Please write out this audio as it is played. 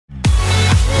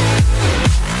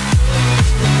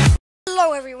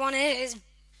Hello everyone, it is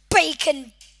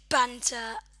Bacon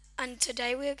Banter, and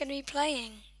today we are going to be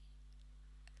playing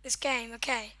this game,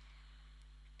 okay.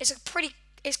 It's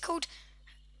called,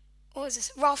 what is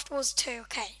this, Raft Wars 2,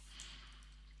 okay.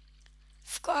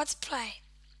 Forgot how to play.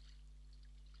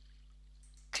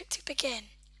 Click to begin.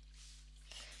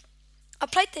 I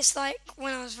played this like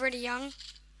when I was really young.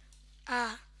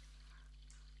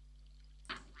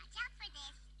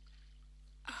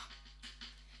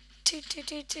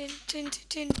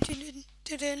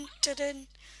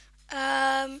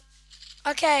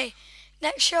 Okay,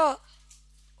 next shot.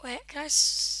 Wait, can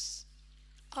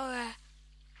oh yeah.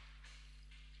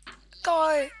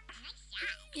 Go!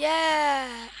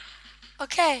 Yeah!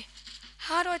 Okay,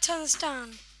 how do I turn this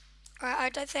down? Alright, I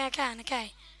don't think I can,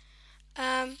 okay.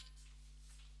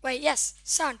 Wait, yes,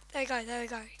 sound. There we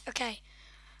go. Okay.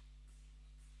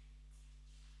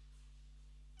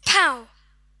 Pow!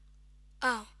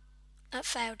 Oh, that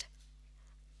failed.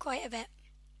 Quite a bit.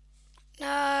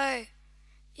 No!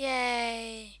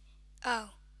 Yay! Oh.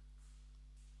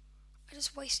 I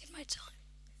just wasted my time.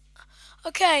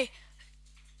 Okay.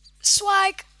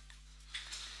 Swag!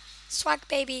 Swag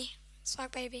baby.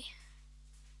 Swag baby.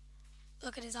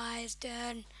 Look at his eyes.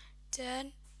 Dun,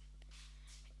 dun.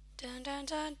 Dun, dun,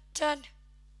 dun, dun.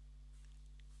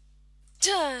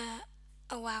 Dun.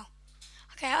 Oh, wow.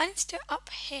 Okay, I need to do it up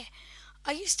here.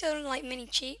 I used to like mini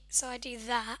cheat, so I do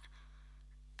that.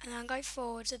 And then go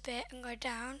forwards a bit and go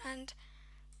down and...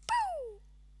 Bow!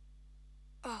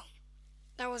 Oh,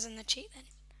 that wasn't the cheat then.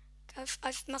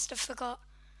 I must have forgot.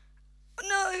 Oh,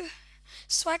 no!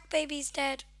 Swag baby's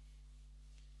dead.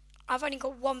 I've only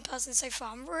got one person so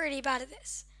far. I'm really bad at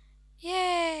this.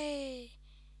 Yay!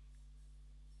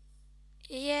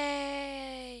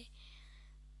 Yay!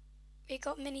 We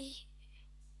got mini...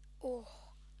 Oh.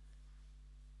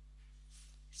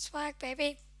 Swag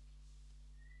baby.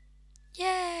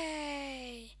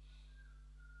 Yay!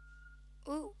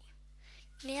 Ooh.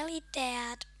 Nearly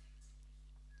dead.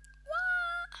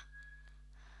 What?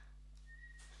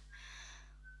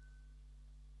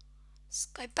 Let's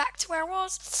go back to where I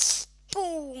was.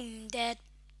 Boom! Dead.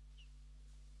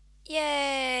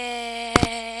 Yay!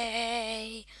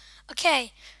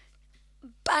 Okay.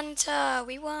 Banter.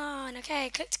 We won. Okay,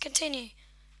 click to continue.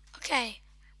 Okay.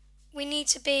 We need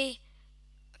to be...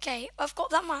 Okay, I've got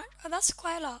that much. Oh, that's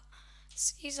quite a lot.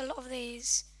 Let's use a lot of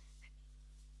these.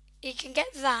 You can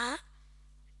get that.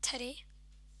 Teddy.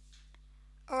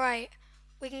 Alright.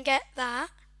 We can get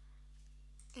that.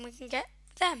 And we can get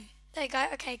them. There you go.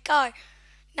 Okay, go.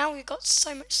 Now we've got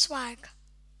so much swag.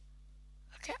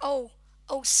 Okay, oh,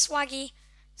 swaggy.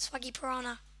 Swaggy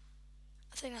piranha.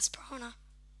 I think that's piranha.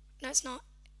 No, it's not.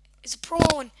 It's a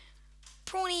prawn.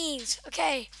 Prawnies.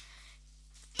 Okay.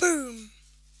 Boom.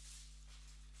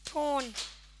 Prawn.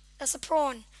 That's a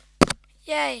prawn.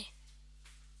 Yay.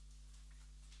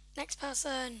 Next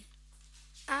person.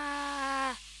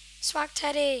 Ah. Swag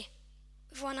Teddy.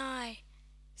 With one eye.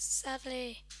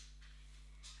 Sadly.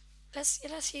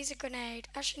 Let's use a grenade.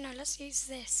 Actually, no, let's use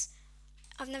this.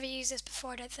 I've never used this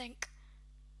before, I don't think.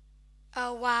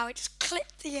 Oh, wow. It just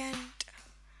clipped the end.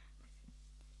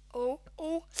 Oh.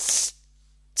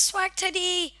 Swag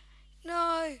Teddy.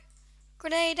 No.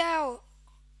 Grenade out.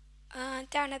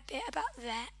 Down a bit about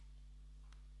that.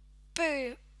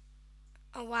 Boom.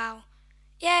 Oh, wow.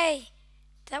 Yay.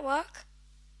 Did that work?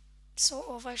 Sort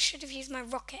of. I should have used my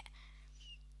rocket.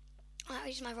 I'll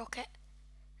use my rocket.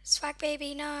 Swag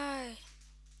baby, no.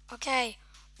 Okay.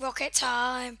 Rocket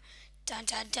time. Dun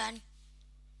dun dun.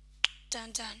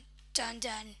 Dun dun. Dun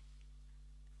dun.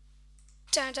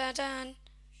 Dun dun dun.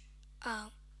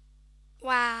 Oh.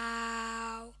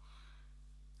 Wow.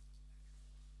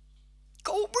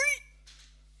 Go breed.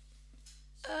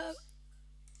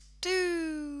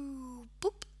 Do.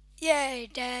 Boop. Yay,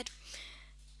 dead.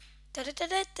 Da da da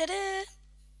da da da.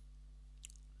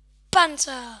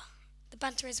 Banter. The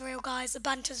banter is real, guys. The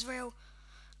banter's real.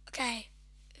 Okay.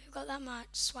 We've got that much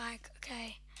swag.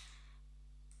 Okay.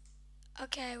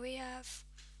 Okay, we have...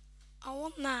 I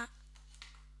want that.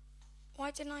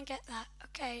 Why didn't I get that?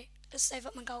 Okay, let's save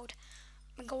up my gold.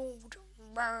 My gold.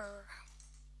 Brr.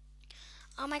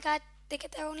 Oh my god, they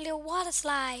get their own little water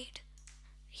slide.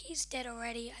 He's dead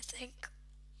already, I think.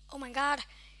 Oh my god.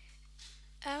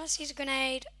 Let's use a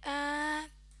grenade.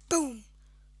 Boom.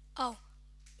 Oh.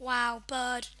 Wow,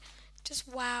 bird. Just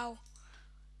wow.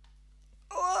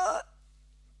 Oh.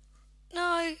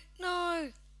 No,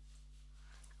 no.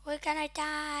 We're gonna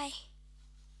die.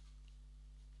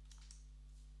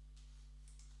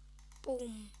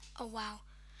 Boom. Oh, wow.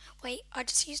 Wait, I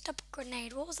just used up a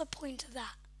grenade. What was the point of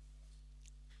that?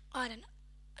 I don't know.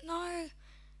 No.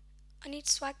 I need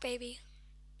swag, baby.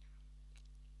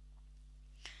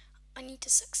 I need to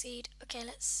succeed. Okay,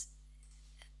 let's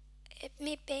hit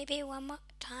me, baby, one more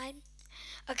time.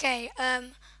 Okay,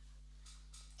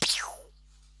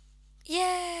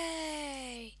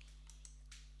 yay!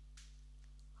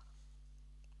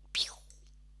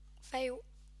 Fail.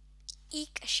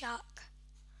 Eek a shark.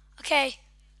 Okay.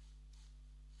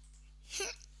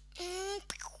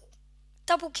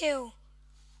 Double kill,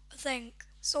 I think.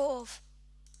 Sort of.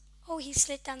 Oh, he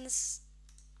slid down this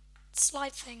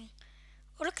slide thing.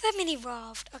 Oh, look at that mini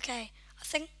raft. Okay, I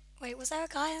think... Wait, was there a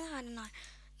guy in there? I don't know.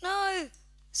 No!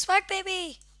 Swag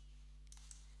baby!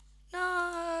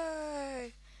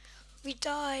 No! We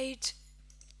died.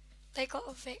 They got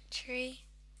a victory.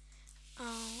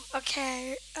 Oh,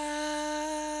 okay.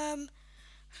 Hmm.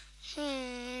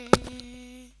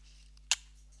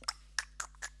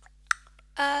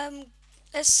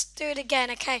 Let's do it again.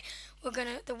 Okay, we're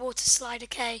gonna the water slide.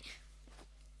 Okay.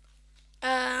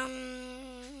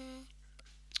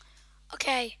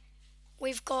 Okay,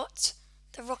 we've got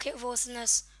the rocket of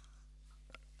awesomeness.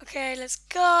 Okay, let's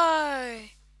go.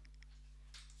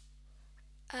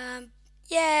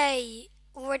 Yay!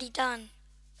 Already done.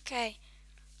 Okay,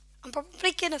 I'm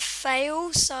probably gonna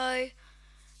fail. So,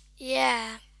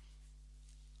 yeah.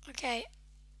 Okay,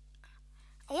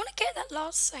 I want to get that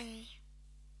last thing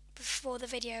before the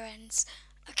video ends.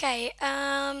 Okay,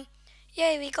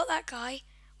 yeah, we got that guy.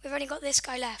 We've only got this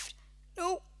guy left.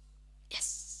 No.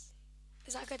 Yes.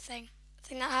 Is that a good thing? I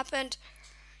think that happened.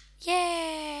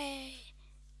 Yay.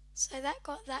 So that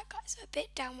got that guy. So a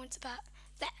bit downwards about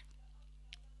there.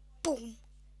 Boom.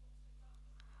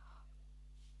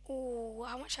 Oh,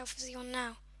 how much health is he on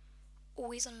now?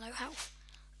 Oh, he's on low health.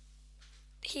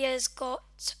 He has got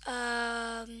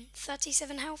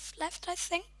 37 health left, I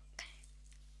think.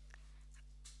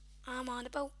 I'm on a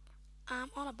boat.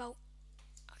 I'm on a boat.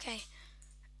 Okay.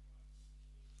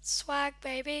 Swag,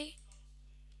 baby.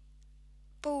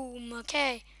 Boom.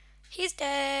 Okay. He's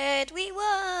dead. We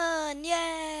won.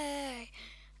 Yay.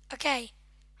 Okay.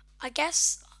 I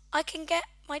guess I can get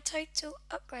my total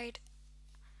upgrade.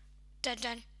 Dun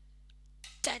dun.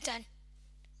 Dun dun.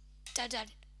 Dun dun.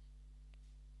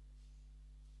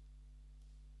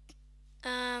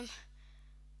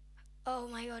 Oh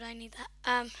my god, I need that.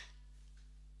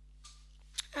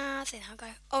 I think I'll go.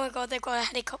 Oh my god, they've got a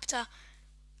helicopter.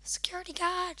 Security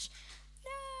guard.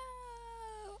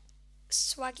 No.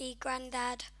 Swaggy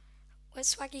granddad.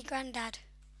 Where's Swaggy granddad?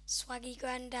 Swaggy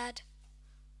granddad.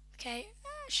 Okay,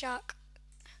 shark.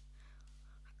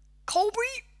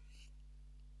 Colby.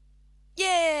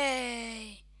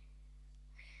 Yay.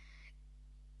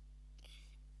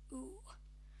 Ooh.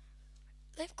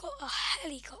 They've got a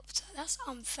helicopter. That's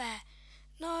unfair.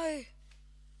 No.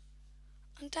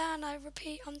 I'm down. I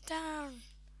repeat, I'm down.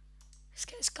 Let's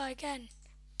get this guy again.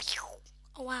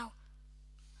 Oh, wow.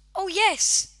 Oh,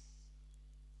 yes.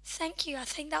 Thank you. I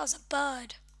think that was a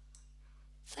bird.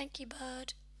 Thank you,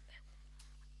 bird.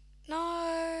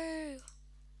 No.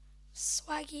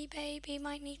 Swaggy baby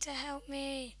might need to help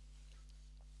me.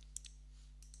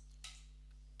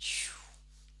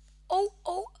 Oh,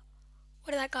 oh.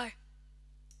 Where did that go?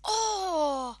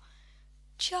 Oh,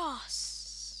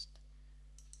 just.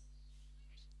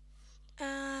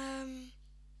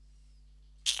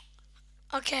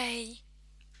 Okay.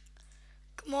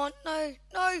 Come on, no,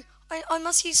 no. I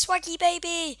must use Swaggy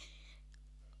baby.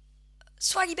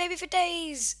 Swaggy baby for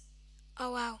days.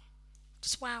 Oh, wow.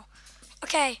 Just wow.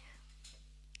 Okay.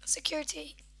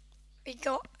 Security. We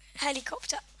got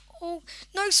helicopter. Oh,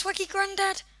 no, Swaggy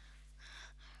granddad.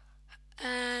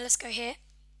 Let's go here.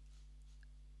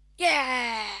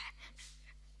 Yeah.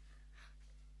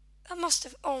 That must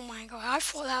have... Oh, my God. I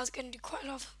thought that was going to do quite a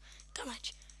lot of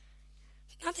damage.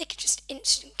 Now they could just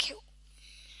instant kill.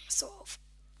 Sort of.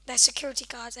 They're security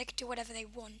guards. They could do whatever they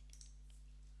want.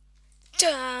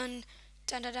 Done.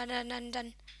 Dun, dun, dun, dun, dun,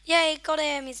 dun. Yay, got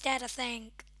him. He's dead, I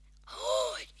think.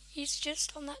 Oh, he's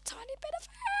just on that tiny bit of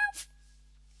health.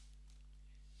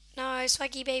 No,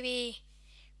 Swaggy baby.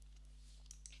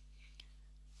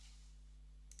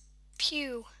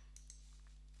 Pew.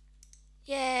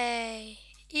 Yay.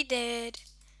 He did.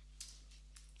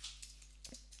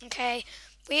 Okay,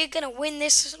 we're gonna win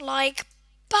this like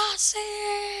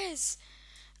bosses.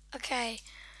 Okay.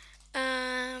 We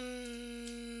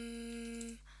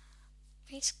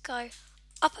need to go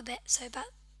up a bit, so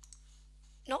about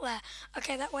not there.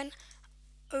 Okay, that went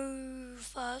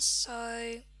over,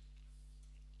 so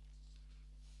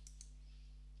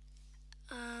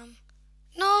no.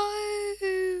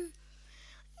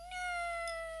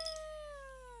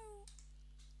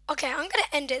 Okay, I'm gonna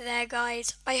end it there,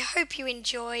 guys. I hope you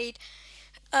enjoyed.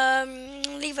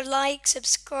 Leave a like,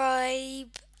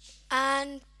 subscribe,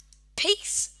 and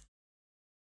peace.